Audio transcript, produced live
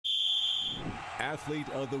Athlete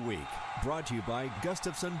of the Week, brought to you by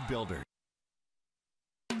Gustafson Builders.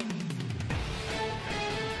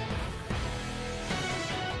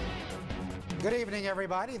 Good evening,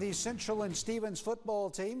 everybody. The Central and Stevens football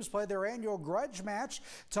teams play their annual grudge match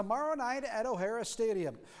tomorrow night at O'Hara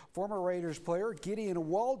Stadium. Former Raiders player Gideon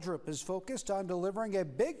Waldrop is focused on delivering a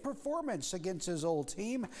big performance against his old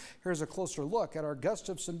team. Here's a closer look at our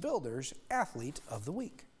Gustafson Builders Athlete of the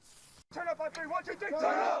Week. Turn up on 3, 1, 2, 3, turn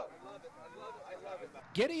up!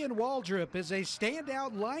 Gideon Waldrop is a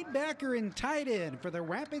standout linebacker and tight end for the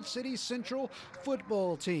Rapid City Central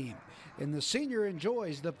football team, and the senior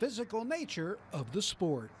enjoys the physical nature of the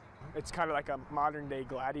sport. It's kind of like a modern-day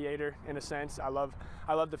gladiator in a sense. I love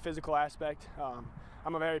the physical aspect.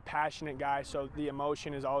 I'm a very passionate guy, so the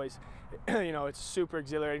emotion is always, it's super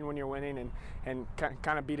exhilarating when you're winning and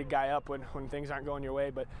kind of beat a guy up when things aren't going your way.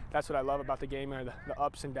 But that's what I love about the game, are the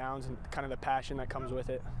ups and downs and kind of the passion that comes with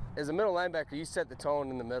it. As a middle linebacker, you set the tone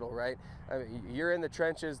in the middle, right? I mean, you're in the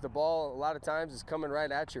trenches. The ball, a lot of times, is coming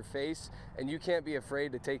right at your face, and you can't be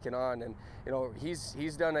afraid to take it on. And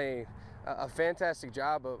he's done a fantastic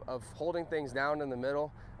job of holding things down in the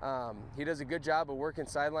middle. He does a good job of working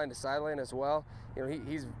sideline to sideline as well.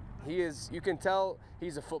 You can tell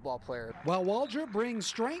he's a football player. While Waldrop brings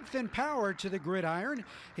strength and power to the gridiron,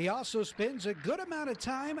 he also spends a good amount of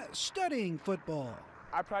time studying football.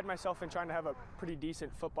 I pride myself in trying to have a pretty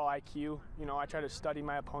decent football IQ. I try to study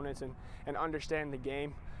my opponents and understand the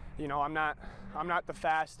game. I'm not the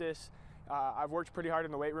fastest. I've worked pretty hard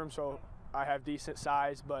in the weight room, so I have decent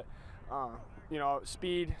size, but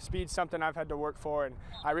speed's something I've had to work for, and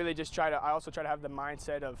I really just I also try to have the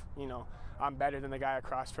mindset of, I'm better than the guy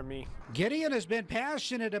across from me. Gideon has been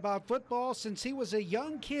passionate about football since he was a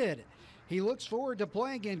young kid. He looks forward to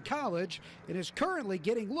playing in college and is currently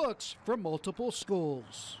getting looks from multiple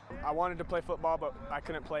schools. I wanted to play football, but I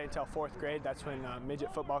couldn't play until 4th grade. That's when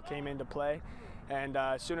midget football came into play. And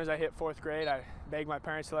as soon as I hit 4th grade, I begged my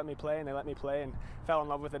parents to let me play, and they let me play, and fell in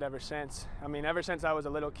love with it ever since. I mean, ever since I was a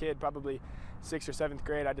little kid, probably 6th or 7th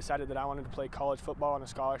grade, I decided that I wanted to play college football on a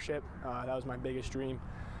scholarship. That was my biggest dream.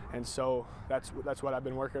 And so that's what I've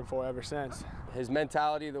been working for ever since. His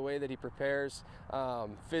mentality, the way that he prepares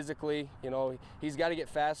physically, he's got to get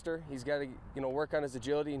faster. He's got to, work on his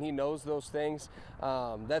agility, and he knows those things.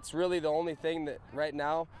 That's really the only thing that right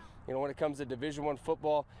now, when it comes to Division I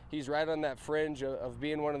football, he's right on that fringe of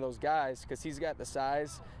being one of those guys, because he's got the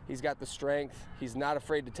size, he's got the strength, he's not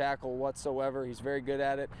afraid to tackle whatsoever. He's very good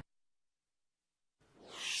at it.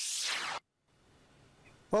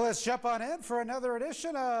 Well, let's jump on in for another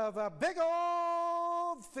edition of Big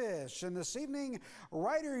Old Fish. And this evening,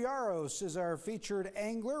 Ryder Yaros is our featured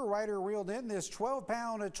angler. Ryder reeled in this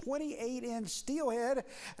 12-pound, 28-inch steelhead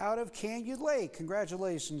out of Canyon Lake.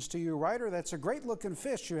 Congratulations to you, Ryder. That's a great-looking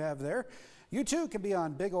fish you have there. You too can be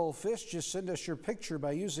on Big Old Fish. Just send us your picture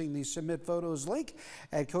by using the Submit Photos link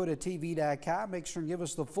at KOTATV.com. Make sure and give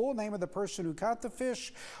us the full name of the person who caught the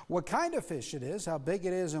fish, what kind of fish it is, how big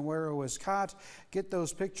it is, and where it was caught. Get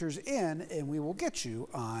those pictures in, and we will get you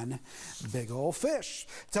on Big Old Fish.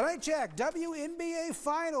 Tonight, Jack, WNBA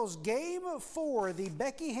Finals Game 4. The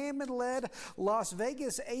Becky Hammond-led Las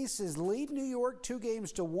Vegas Aces lead New York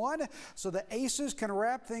 2-1, so the Aces can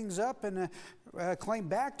wrap things up and claim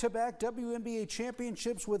back-to-back WNBA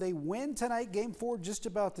championships with a win tonight. Game 4 just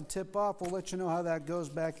about to tip off. We'll let you know how that goes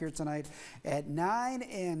back here tonight at 9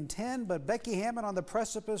 and 10. But Becky Hammond on the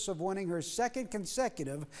precipice of winning her 2nd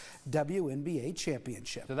consecutive WNBA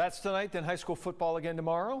championship. So that's tonight, then high school football again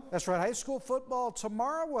tomorrow? That's right, high school football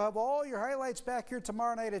tomorrow. We'll have all your highlights back here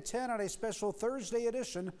tomorrow night at 10 on a special Thursday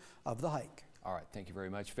edition of The Hike. All right, thank you very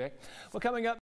much, Vic. Well, coming up.